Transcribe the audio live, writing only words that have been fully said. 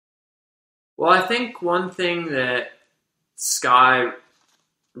Well, I think one thing that Sky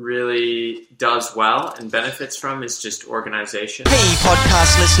really does well and benefits from is just organization. Hey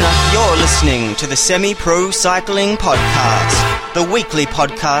podcast listener, you're listening to the Semi-Pro Cycling Podcast, the weekly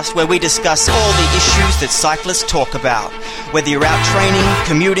podcast where we discuss all the issues that cyclists talk about. Whether you're out training,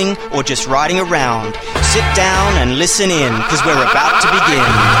 commuting, or just riding around, sit down and listen in, because we're about to begin.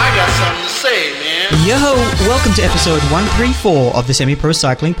 I got something to say, man. Yo, welcome to episode 134 of the Semi-Pro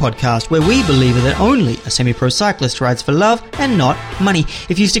Cycling Podcast, where we believe that only a semi-pro cyclist rides for love and not money.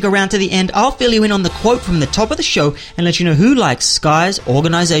 If you stick around to the end, I'll fill you in on the quote from the top of the show and let you know who likes Sky's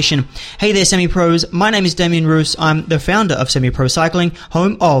organization. Hey there, semi-pros. My name is Damien Roos. I'm the founder of Semi-Pro Cycling,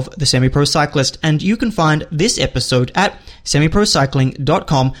 home of the Semi-Pro Cyclist, and you can find this episode at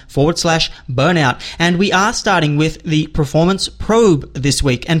semiprocycling.com/burnout. And we are starting with the performance probe this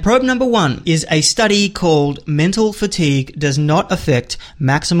week. And probe number 1 is a study called Mental Fatigue Does Not Affect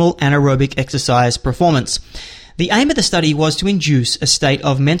Maximal Anaerobic Exercise Performance. The aim of the study was to induce a state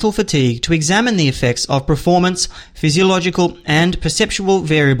of mental fatigue to examine the effects of performance, physiological, and perceptual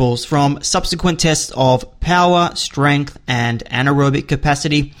variables from subsequent tests of power, strength, and anaerobic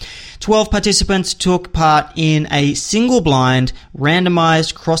capacity. 12 participants took part in a single-blind,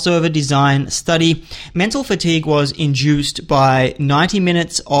 randomized crossover design study. Mental fatigue was induced by 90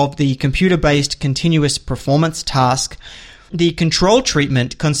 minutes of the computer-based continuous performance task. The control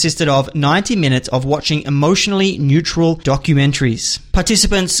treatment consisted of 90 minutes of watching emotionally neutral documentaries.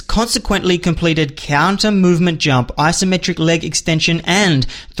 Participants consequently completed counter movement jump, isometric leg extension, and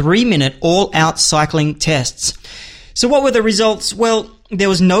 3-minute all-out cycling tests. So what were the results? Well, there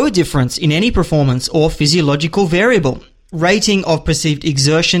was no difference in any performance or physiological variable. Rating of perceived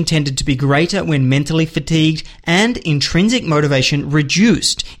exertion tended to be greater when mentally fatigued, and intrinsic motivation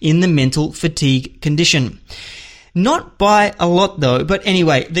reduced in the mental fatigue condition. Not by a lot though, but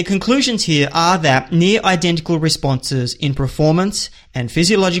anyway, the conclusions here are that near identical responses in performance and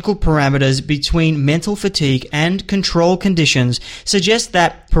physiological parameters between mental fatigue and control conditions suggest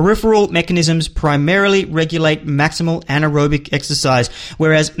that peripheral mechanisms primarily regulate maximal anaerobic exercise,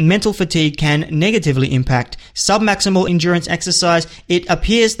 whereas mental fatigue can negatively impact submaximal endurance exercise. It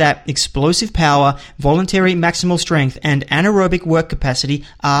appears that explosive power, voluntary maximal strength, and anaerobic work capacity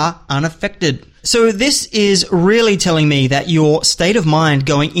are unaffected. So this is really telling me that your state of mind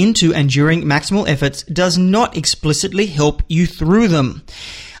going into and during maximal efforts does not explicitly help you through them.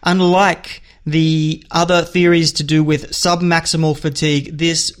 Unlike the other theories to do with submaximal fatigue,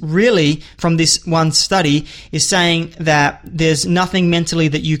 this really, from this one study, is saying that there's nothing mentally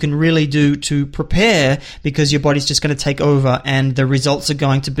that you can really do to prepare, because your body's just going to take over and the results are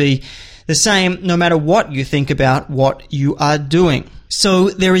going to be the same no matter what you think about what you are doing. So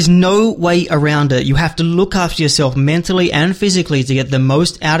there is no way around it. You have to look after yourself mentally and physically to get the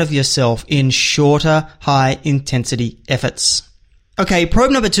most out of yourself in shorter, high-intensity efforts. Okay,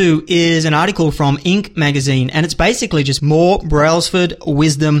 probe number 2 is an article from Inc. magazine, and it's basically just more Brailsford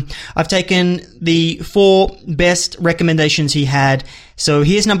wisdom. I've taken the 4 best recommendations he had. So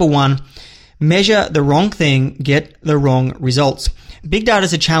here's number 1. Measure the wrong thing, get the wrong results. Big data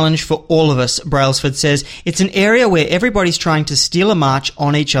is a challenge for all of us, Brailsford says. It's an area where everybody's trying to steal a march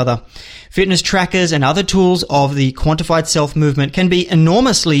on each other. Fitness trackers and other tools of the quantified self movement can be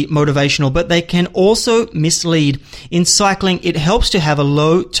enormously motivational, but they can also mislead. In cycling, it helps to have a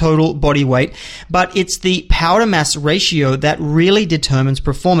low total body weight, but it's the power to mass ratio that really determines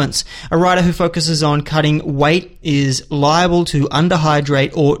performance. A rider who focuses on cutting weight is liable to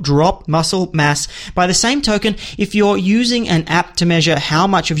underhydrate or drop muscle mass. By the same token, if you're using an app to measure how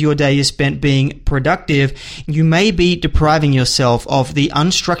much of your day is spent being productive, you may be depriving yourself of the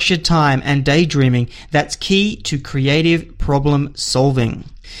unstructured time and daydreaming that's key to creative problem solving.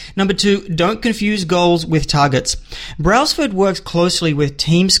 Number 2, don't confuse goals with targets. Brailsford works closely with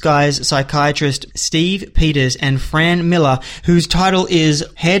Team Sky's psychiatrist Steve Peters and Fran Miller, whose title is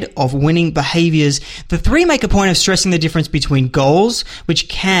Head of Winning Behaviors. The 3 make a point of stressing the difference between goals, which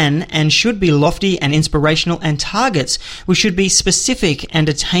can and should be lofty and inspirational, and targets, which should be specific and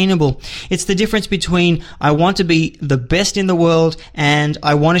attainable. It's the difference between I want to be the best in the world and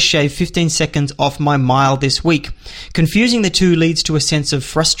I want to shave 15 seconds off my mile this week. Confusing the two leads to a sense of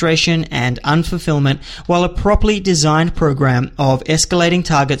frustration and unfulfillment, while a properly designed program of escalating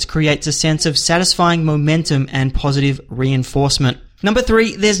targets creates a sense of satisfying momentum and positive reinforcement. Number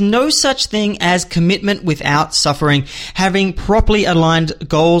 3, there's no such thing as commitment without suffering. Having properly aligned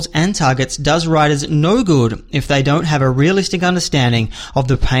goals and targets does riders no good if they don't have a realistic understanding of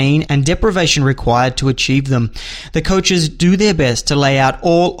the pain and deprivation required to achieve them. The coaches do their best to lay out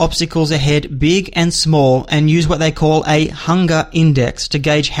all obstacles ahead, big and small, and use what they call a hunger index to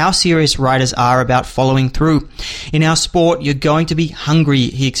gauge how serious riders are about following through. In our sport, you're going to be hungry,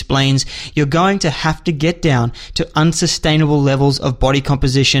 he explains. You're going to have to get down to unsustainable levels of body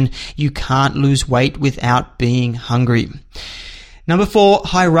composition. You can't lose weight without being hungry. Number 4,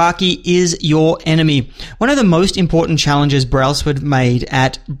 hierarchy is your enemy. One of the most important challenges Brailsford made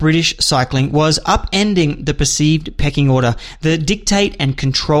at British Cycling was upending the perceived pecking order. The dictate and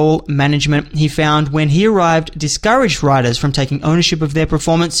control management he found when he arrived discouraged riders from taking ownership of their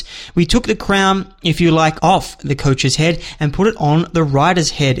performance. We took the crown, if you like, off the coach's head and put it on the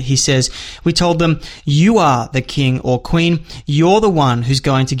rider's head, he says. We told them, you are the king or queen. You're the one who's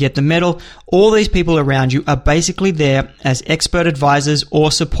going to get the medal. All these people around you are basically there as expert advisors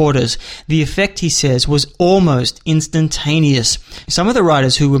or supporters. The effect, he says, was almost instantaneous. Some of the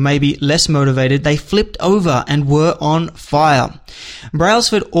riders who were maybe less motivated, they flipped over and were on fire.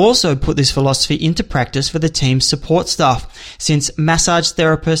 Brailsford also put this philosophy into practice for the team's support staff. Since massage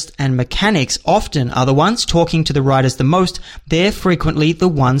therapists and mechanics often are the ones talking to the riders the most, they're frequently the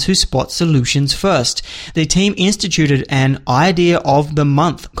ones who spot solutions first. The team instituted an Idea of the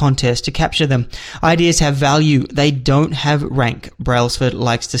Month contest to capture them. Ideas have value. They don't have rank, Brailsford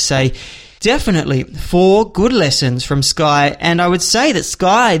likes to say. Definitely 4 good lessons from Sky, and I would say that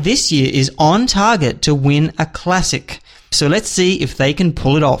Sky this year is on target to win a classic. So let's see if they can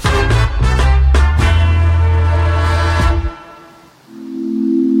pull it off.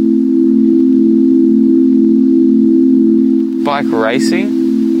 Bike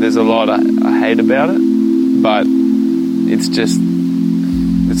racing, there's a lot I hate about it, but it's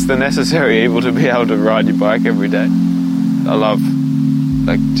the necessary evil to be able to ride your bike every day. I love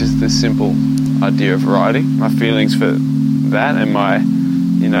just the simple idea of riding. My feelings for that and my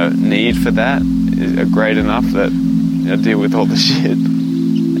need for that are great enough that I deal with all the shit.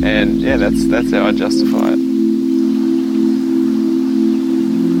 And yeah, that's how I justify it.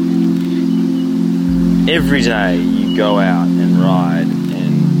 Every day you go out and ride,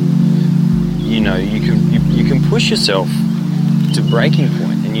 and you can push yourself to breaking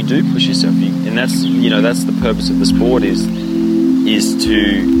point, and you do push yourself, and that's the purpose of the sport is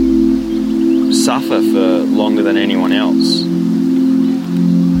to suffer for longer than anyone else.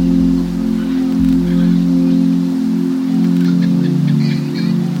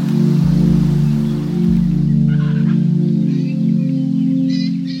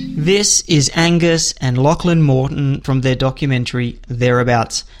 This is Angus and Lachlan Morton from their documentary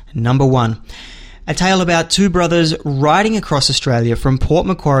Thereabouts. Number 1. A tale about 2 brothers riding across Australia from Port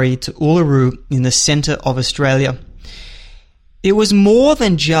Macquarie to Uluru in the centre of Australia. It was more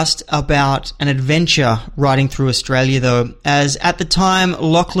than just about an adventure riding through Australia though, as at the time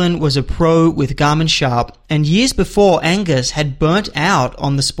Lachlan was a pro with Garmin Sharp, and years before Angus had burnt out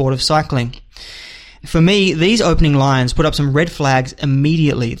on the sport of cycling. For me, these opening lines put up some red flags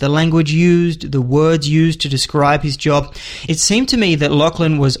immediately. The language used, the words used to describe his job. It seemed to me that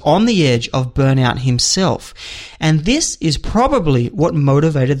Lachlan was on the edge of burnout himself. And this is probably what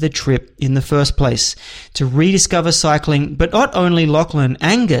motivated the trip in the first place, to rediscover cycling. But not only Lachlan,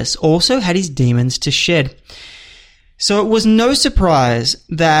 Angus also had his demons to shed. So it was no surprise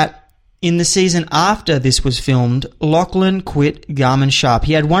that in the season after this was filmed, Lachlan quit Garmin Sharp.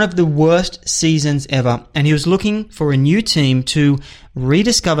 He had one of the worst seasons ever, and he was looking for a new team to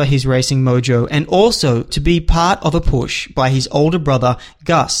rediscover his racing mojo and also to be part of a push by his older brother,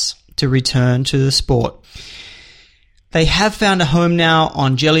 Gus, to return to the sport. They have found a home now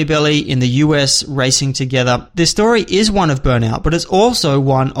on Jelly Belly in the US, racing together. This story is one of burnout, but it's also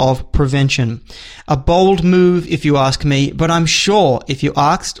one of prevention. A bold move, if you ask me, but I'm sure if you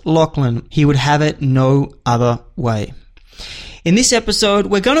asked Lachlan, he would have it no other way. In this episode,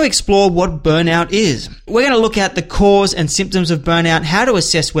 we're going to explore what burnout is. We're going to look at the cause and symptoms of burnout, how to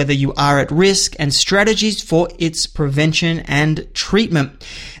assess whether you are at risk, and strategies for its prevention and treatment.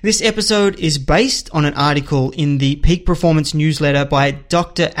 This episode is based on an article in the Peak Performance newsletter by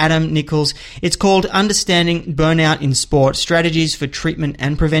Dr. Adam Nichols. It's called Understanding Burnout in Sport, Strategies for Treatment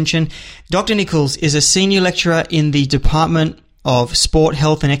and Prevention. Dr. Nichols is a senior lecturer in the Department of Sport,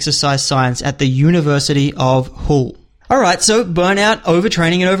 Health and Exercise Science at the University of Hull. Alright, so burnout,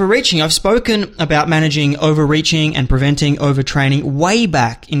 overtraining, and overreaching. I've spoken about managing overreaching and preventing overtraining way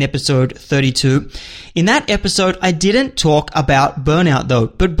back in episode 32. In that episode, I didn't talk about burnout though,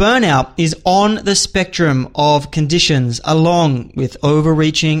 but burnout is on the spectrum of conditions along with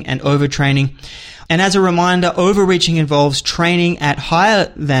overreaching and overtraining. And as a reminder, overreaching involves training at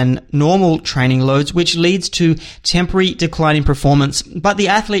higher than normal training loads, which leads to temporary decline in performance, but the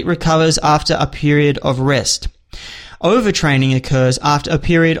athlete recovers after a period of rest. Overtraining occurs after a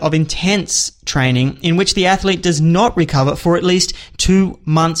period of intense training in which the athlete does not recover for at least 2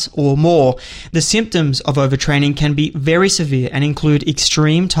 months or more. The symptoms of overtraining can be very severe and include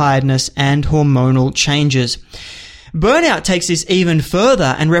extreme tiredness and hormonal changes. Burnout takes this even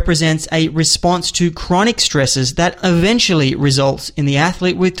further and represents a response to chronic stresses that eventually results in the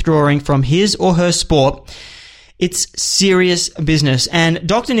athlete withdrawing from his or her sport. It's serious business, and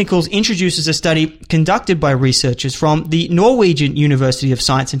Dr. Nichols introduces a study conducted by researchers from the Norwegian University of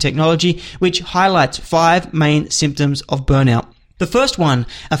Science and Technology, which highlights 5 main symptoms of burnout. The first one,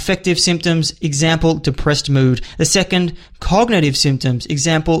 affective symptoms, example, depressed mood. The second, cognitive symptoms,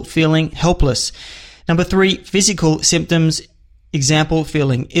 example, feeling helpless. Number 3, physical symptoms, example,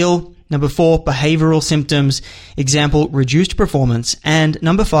 feeling ill. Number 4, behavioral symptoms, example, reduced performance. And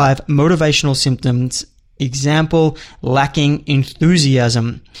number 5, motivational symptoms, example, lacking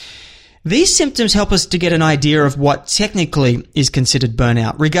enthusiasm. These symptoms help us to get an idea of what technically is considered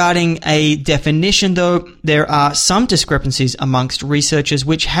burnout. Regarding a definition, though, there are some discrepancies amongst researchers,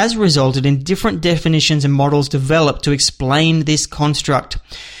 which has resulted in different definitions and models developed to explain this construct.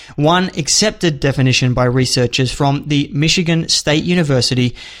 One accepted definition by researchers from the Michigan State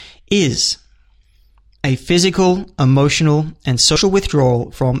University is a physical, emotional, and social withdrawal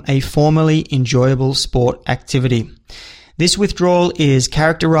from a formerly enjoyable sport activity. This withdrawal is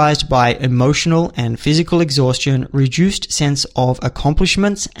characterized by emotional and physical exhaustion, reduced sense of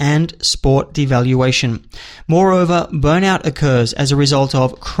accomplishments, and sport devaluation. Moreover, burnout occurs as a result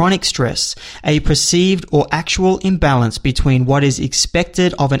of chronic stress, a perceived or actual imbalance between what is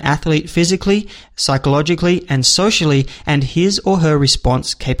expected of an athlete physically, psychologically, and socially, and his or her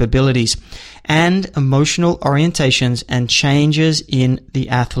response capabilities, and emotional orientations and changes in the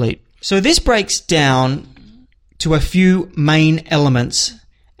athlete. So this breaks down to a few main elements,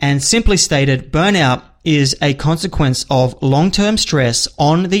 and simply stated, burnout is a consequence of long-term stress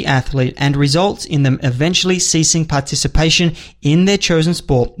on the athlete and results in them eventually ceasing participation in their chosen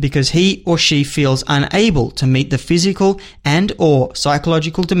sport because he or she feels unable to meet the physical and or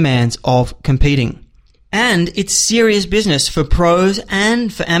psychological demands of competing. And it's serious business for pros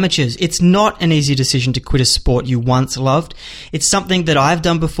and for amateurs. It's not an easy decision to quit a sport you once loved. It's something that I've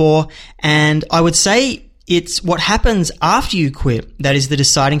done before, and I would say it's what happens after you quit that is the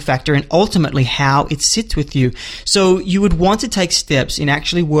deciding factor and ultimately how it sits with you. So you would want to take steps in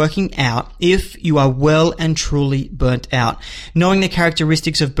actually working out if you are well and truly burnt out. Knowing the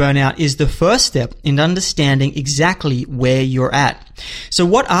characteristics of burnout is the first step in understanding exactly where you're at. So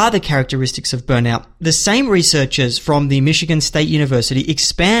what are the characteristics of burnout? The same researchers from the Michigan State University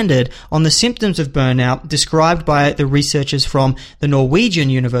expanded on the symptoms of burnout described by the researchers from the Norwegian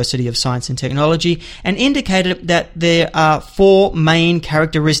University of Science and Technology and indicated that there are 4 main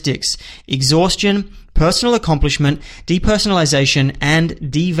characteristics: exhaustion, personal accomplishment, depersonalization, and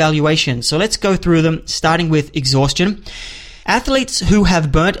devaluation. So let's go through them, starting with exhaustion. Athletes who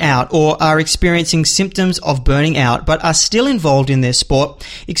have burnt out or are experiencing symptoms of burning out but are still involved in their sport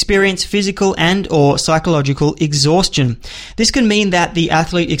experience physical and or psychological exhaustion. This can mean that the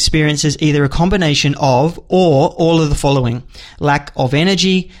athlete experiences either a combination of or all of the following: lack of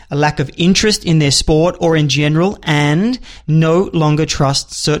energy, a lack of interest in their sport or in general, and no longer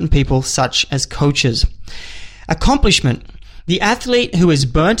trusts certain people such as coaches. Accomplishment. The athlete who is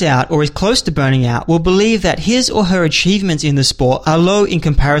burnt out or is close to burning out will believe that his or her achievements in the sport are low in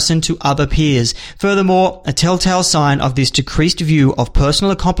comparison to other peers. Furthermore, a telltale sign of this decreased view of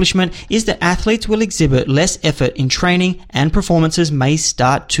personal accomplishment is that athletes will exhibit less effort in training and performances may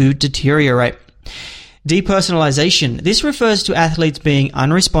start to deteriorate. Depersonalization. This refers to athletes being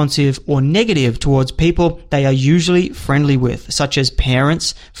unresponsive or negative towards people they are usually friendly with, such as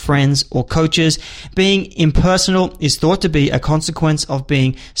parents, friends, or coaches. Being impersonal is thought to be a consequence of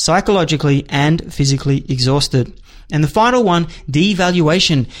being psychologically and physically exhausted. And the final one,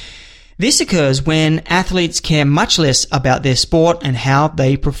 devaluation. This occurs when athletes care much less about their sport and how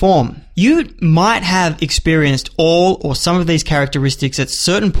they perform. You might have experienced all or some of these characteristics at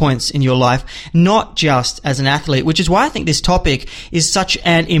certain points in your life, not just as an athlete, which is why I think this topic is such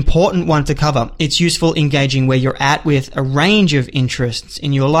an important one to cover. It's useful in gauging where you're at with a range of interests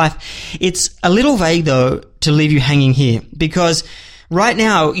in your life. It's a little vague though to leave you hanging here, because right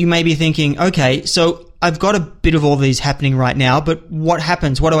now you may be thinking, okay, so I've got a bit of all these happening right now, but what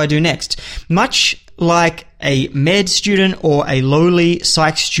happens? What do I do next? Much like a med student or a lowly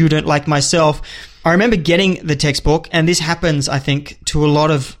psych student like myself, I remember getting the textbook, and this happens, I think, to a lot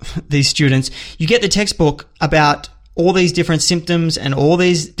of these students. You get the textbook about all these different symptoms and all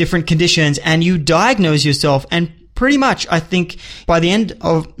these different conditions, and you diagnose yourself, and pretty much, I think, by the end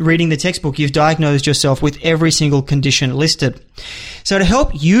of reading the textbook, you've diagnosed yourself with every single condition listed. So to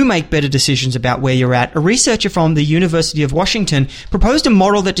help you make better decisions about where you're at, a researcher from the University of Washington proposed a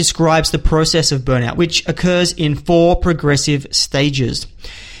model that describes the process of burnout, which occurs in 4 progressive stages.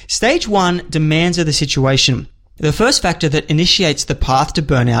 Stage 1, demands of the situation. The first factor that initiates the path to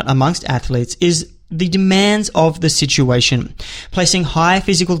burnout amongst athletes is the demands of the situation, placing high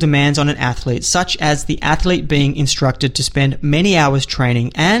physical demands on an athlete, such as the athlete being instructed to spend many hours training,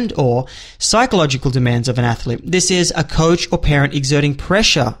 and or psychological demands of an athlete. This is a coach or parent exerting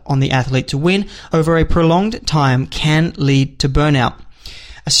pressure on the athlete to win over a prolonged time can lead to burnout.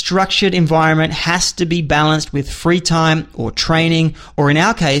 A structured environment has to be balanced with free time or training, or in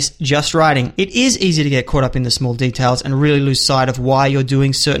our case, just riding. It is easy to get caught up in the small details and really lose sight of why you're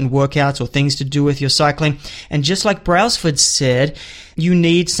doing certain workouts or things to do with your cycling. And just like Brailsford said, you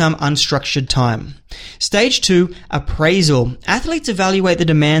need some unstructured time. Stage 2, appraisal. Athletes evaluate the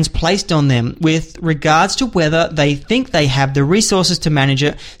demands placed on them with regards to whether they think they have the resources to manage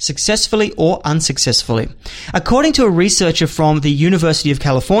it successfully or unsuccessfully. According to a researcher from the University of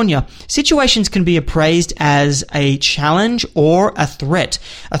California, situations can be appraised as a challenge or a threat.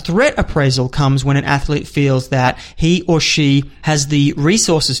 A threat appraisal comes when an athlete feels that he or she has the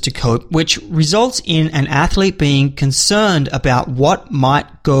resources to cope, which results in an athlete being concerned about what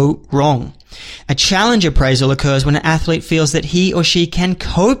might go wrong. A challenge appraisal occurs when an athlete feels that he or she can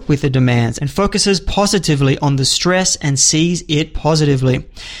cope with the demands and focuses positively on the stress and sees it positively.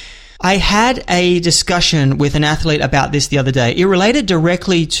 I had a discussion with an athlete about this the other day. It related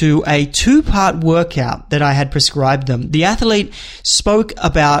directly to a 2-part workout that I had prescribed them. The athlete spoke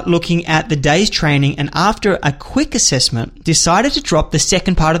about looking at the day's training, and after a quick assessment, decided to drop the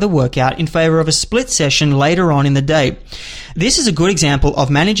second part of the workout in favor of a split session later on in the day. This is a good example of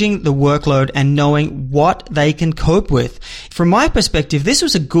managing the workload and knowing what they can cope with. From my perspective, this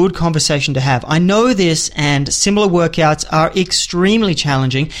was a good conversation to have. I know this, and similar workouts are extremely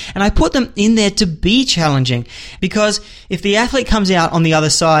challenging, and I put them in there to be challenging, because if the athlete comes out on the other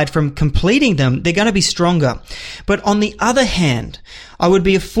side from completing them, they're going to be stronger. But on the other hand, I would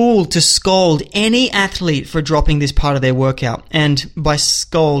be a fool to scold any athlete for dropping this part of their workout. And by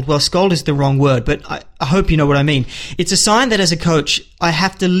scold, well, scold is the wrong word, but I hope you know what I mean. It's a sign that as a coach, I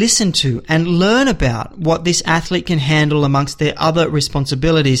have to listen to and learn about what this athlete can handle amongst their other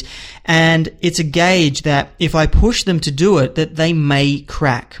responsibilities. And it's a gauge that if I push them to do it, that they may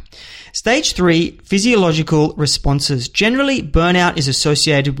crack. Stage 3, physiological responses. Generally, burnout is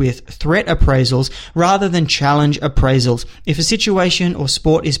associated with threat appraisals rather than challenge appraisals. If a situation or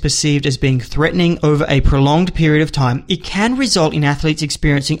sport is perceived as being threatening over a prolonged period of time, it can result in athletes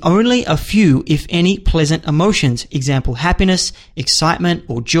experiencing only a few, if any, pleasant emotions. Example, happiness, excitement,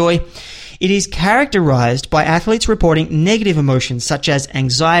 or joy. It is characterized by athletes reporting negative emotions such as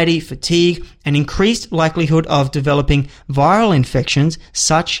anxiety, fatigue, and increased likelihood of developing viral infections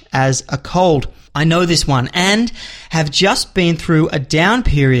such as a cold. I know this one and have just been through a down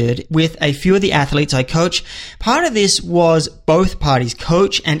period with a few of the athletes I coach. Part of this was both parties,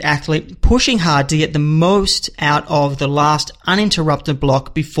 coach and athlete, pushing hard to get the most out of the last uninterrupted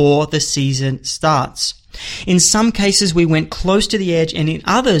block before the season starts. In some cases, we went close to the edge, and in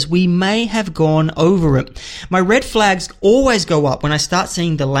others, we may have gone over it. My red flags always go up when I start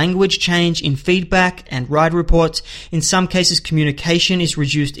seeing the language change in feedback and ride reports. In some cases, communication is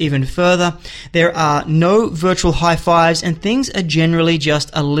reduced even further. There are no virtual high fives, and things are generally just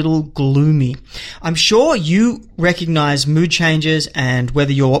a little gloomy. I'm sure you recognize mood changes and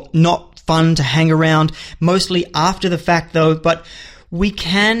whether you're not fun to hang around, mostly after the fact though, but we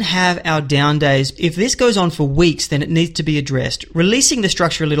can have our down days. If this goes on for weeks, then it needs to be addressed. Releasing the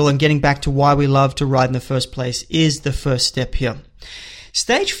structure a little and getting back to why we love to ride in the first place is the first step here.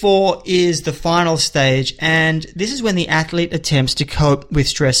 Stage 4 is the final stage, and this is when the athlete attempts to cope with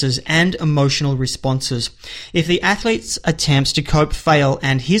stresses and emotional responses. If the athlete's attempts to cope fail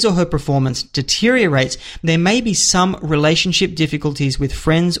and his or her performance deteriorates, there may be some relationship difficulties with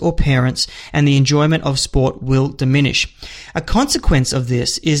friends or parents, and the enjoyment of sport will diminish. A consequence of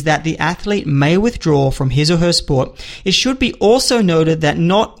this is that the athlete may withdraw from his or her sport. It should be also noted that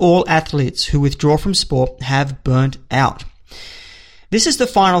not all athletes who withdraw from sport have burnt out. This is the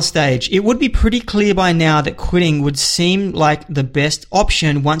final stage. It would be pretty clear by now that quitting would seem like the best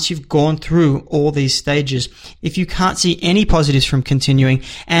option once you've gone through all these stages. If you can't see any positives from continuing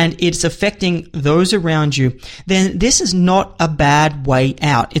and it's affecting those around you, then this is not a bad way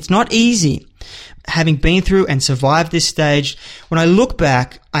out. It's not easy. Having been through and survived this stage, when I look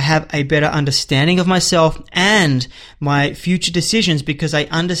back, I have a better understanding of myself and my future decisions because I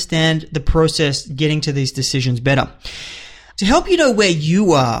understand the process getting to these decisions better. To help you know where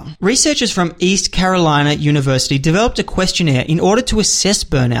you are, researchers from East Carolina University developed a questionnaire in order to assess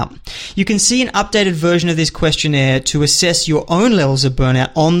burnout. You can see an updated version of this questionnaire to assess your own levels of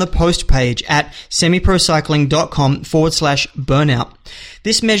burnout on the post page at semiprocycling.com/burnout.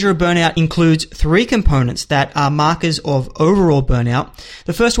 This measure of burnout includes 3 components that are markers of overall burnout.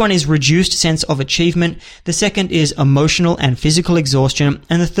 The first one is reduced sense of achievement. The second is emotional and physical exhaustion.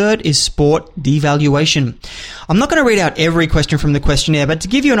 And the third is sport devaluation. I'm not going to read out every question from the questionnaire, but to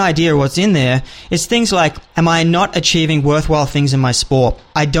give you an idea of what's in there, it's things like, am I not achieving worthwhile things in my sport?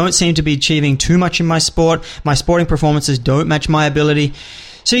 I don't seem to be achieving too much in my sport. My sporting performances don't match my ability.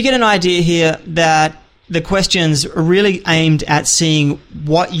 So you get an idea here that the questions are really aimed at seeing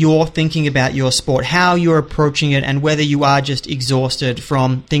what you're thinking about your sport, how you're approaching it, and whether you are just exhausted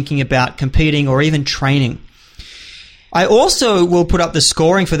from thinking about competing or even training. I also will put up the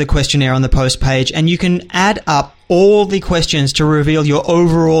scoring for the questionnaire on the post page, and you can add up all the questions to reveal your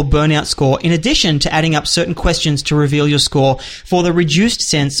overall burnout score, in addition to adding up certain questions to reveal your score for the reduced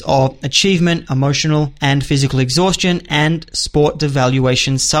sense of achievement, emotional and physical exhaustion, and sport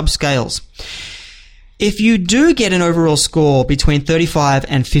devaluation subscales. If you do get an overall score between 35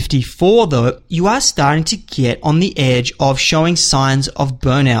 and 54, though, you are starting to get on the edge of showing signs of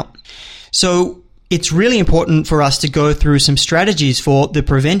burnout. So it's really important for us to go through some strategies for the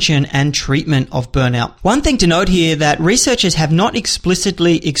prevention and treatment of burnout. One thing to note here that researchers have not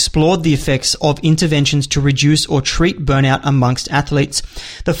explicitly explored the effects of interventions to reduce or treat burnout amongst athletes.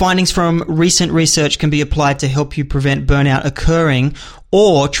 The findings from recent research can be applied to help you prevent burnout occurring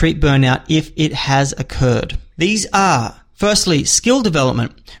or treat burnout if it has occurred. These are, firstly, skill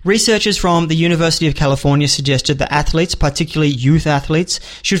development. Researchers from the University of California suggested that athletes, particularly youth athletes,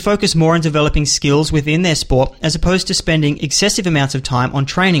 should focus more on developing skills within their sport as opposed to spending excessive amounts of time on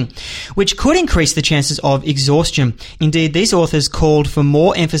training, which could increase the chances of exhaustion. Indeed, these authors called for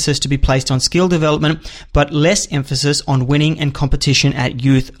more emphasis to be placed on skill development, but less emphasis on winning and competition at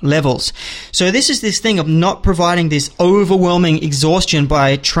youth levels. So this is this thing of not providing this overwhelming exhaustion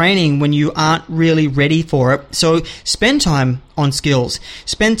by training when you aren't really ready for it. So spend time on skills.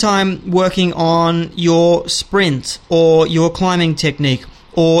 Spend time working on your sprint or your climbing technique,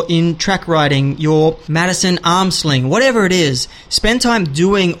 or in track riding, your Madison arm sling, whatever it is. Spend time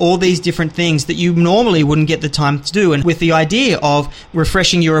doing all these different things that you normally wouldn't get the time to do, and with the idea of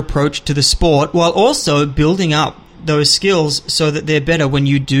refreshing your approach to the sport while also building up those skills so that they're better when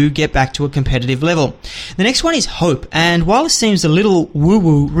you do get back to a competitive level. The next one is hope. And while it seems a little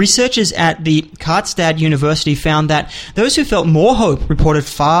woo-woo, researchers at the Karlstad University found that those who felt more hope reported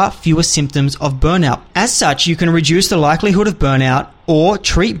far fewer symptoms of burnout. As such, you can reduce the likelihood of burnout or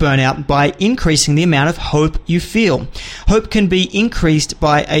treat burnout by increasing the amount of hope you feel. Hope can be increased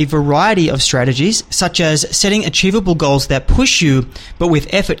by a variety of strategies, such as setting achievable goals that push you, but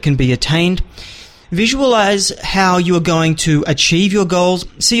with effort can be attained. Visualize how you are going to achieve your goals.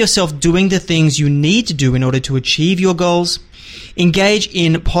 See yourself doing the things you need to do in order to achieve your goals. Engage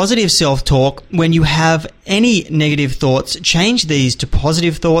in positive self-talk. When you have any negative thoughts, change these to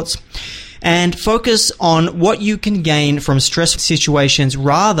positive thoughts. And focus on what you can gain from stressful situations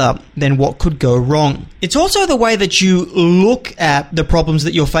rather than what could go wrong. It's also the way that you look at the problems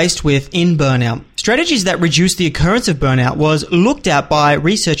that you're faced with in burnout. Strategies that reduce the occurrence of burnout was looked at by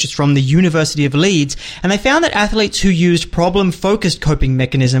researchers from the University of Leeds, and they found that athletes who used problem-focused coping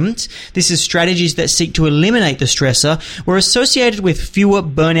mechanisms, this is strategies that seek to eliminate the stressor, were associated with fewer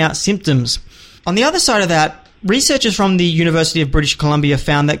burnout symptoms. On the other side of that, researchers from the University of British Columbia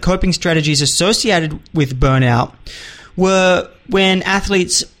found that coping strategies associated with burnout were when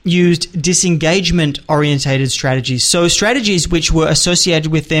athletes used disengagement-orientated strategies, so strategies which were associated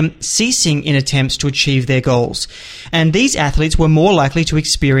with them ceasing in attempts to achieve their goals. And these athletes were more likely to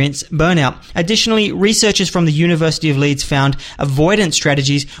experience burnout. Additionally, researchers from the University of Leeds found avoidance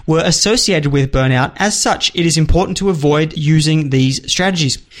strategies were associated with burnout. As such, it is important to avoid using these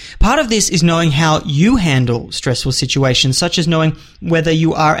strategies. Part of this is knowing how you handle stressful situations, such as knowing whether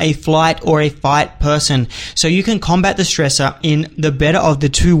you are a flight or a fight person, so you can combat the stressor in the better of the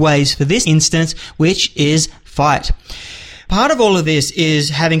two ways for this instance, which is fight. Part of all of this is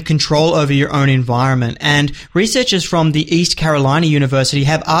having control over your own environment, and researchers from the East Carolina University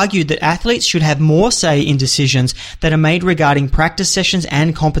have argued that athletes should have more say in decisions that are made regarding practice sessions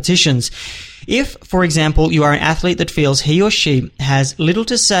and competitions. If, for example, you are an athlete that feels he or she has little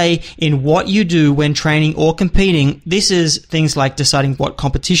to say in what you do when training or competing, this is things like deciding what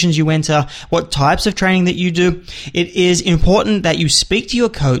competitions you enter, what types of training that you do. It is important that you speak to your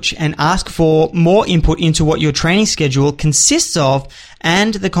coach and ask for more input into what your training schedule consists of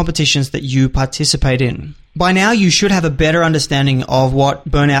and the competitions that you participate in. By now, you should have a better understanding of what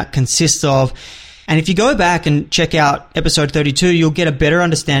burnout consists of. And if you go back and check out episode 32, you'll get a better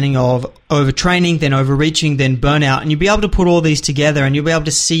understanding of overtraining, then overreaching, then burnout. And you'll be able to put all these together and you'll be able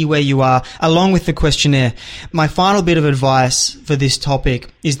to see where you are along with the questionnaire. My final bit of advice for this topic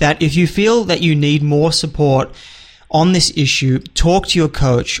is that if you feel that you need more support on this issue, talk to your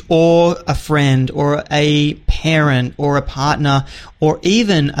coach or a friend or a parent or a partner or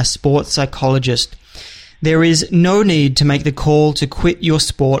even a sports psychologist. There is no need to make the call to quit your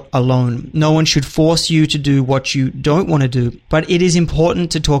sport alone. No one should force you to do what you don't want to do, but it is important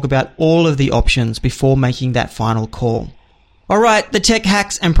to talk about all of the options before making that final call. All right, the tech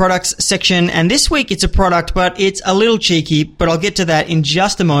hacks and products section, and this week it's a product, but it's a little cheeky, but I'll get to that in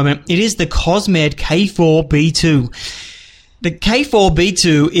just a moment. It is the COSMED K4B2. The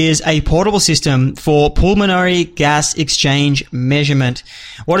K4B2 is a portable system for pulmonary gas exchange measurement.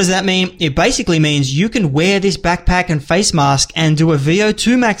 What does that mean? It basically means you can wear this backpack and face mask and do a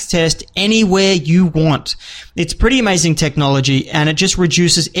VO2 max test anywhere you want. It's pretty amazing technology and it just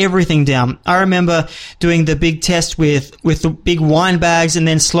reduces everything down. I remember doing the big test with the big wine bags and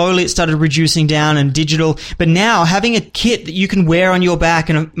then slowly it started reducing down and digital. But now having a kit that you can wear on your back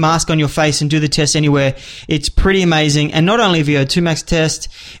and a mask on your face and do the test anywhere, it's pretty amazing. And not only VO2 max test,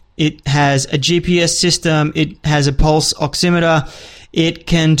 it has a GPS system, it has a pulse oximeter, it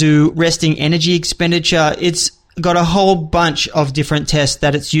can do resting energy expenditure. It's got a whole bunch of different tests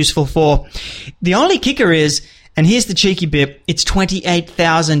that it's useful for. The only kicker is, and here's the cheeky bit, it's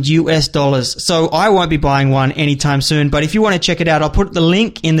 $28,000. So I won't be buying one anytime soon, but if you want to check it out, I'll put the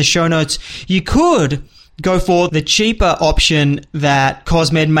link in the show notes. You could go for the cheaper option that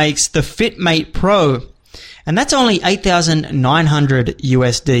COSMED makes, the FitMate Pro, and that's only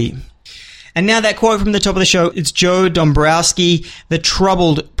 $8,900. And now that quote from the top of the show, it's Joe Dombrowski, the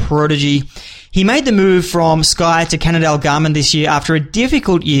troubled prodigy. He made the move from Sky to Cannondale-Garmin this year after a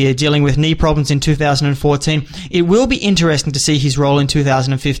difficult year dealing with knee problems in 2014. It will be interesting to see his role in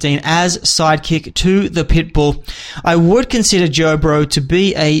 2015 as sidekick to the Pitbull. I would consider Joe Bro to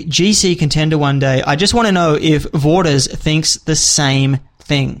be a GC contender one day. I just want to know if Vortas thinks the same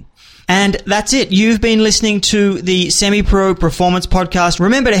thing. And that's it. You've been listening to the Semi-Pro Performance Podcast.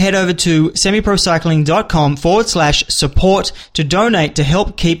 Remember to head over to semiprocycling.com/support to donate to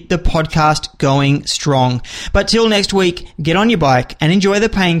help keep the podcast going strong. But till next week, get on your bike and enjoy the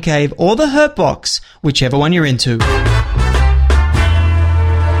Pain Cave or the Hurt Box, whichever one you're into.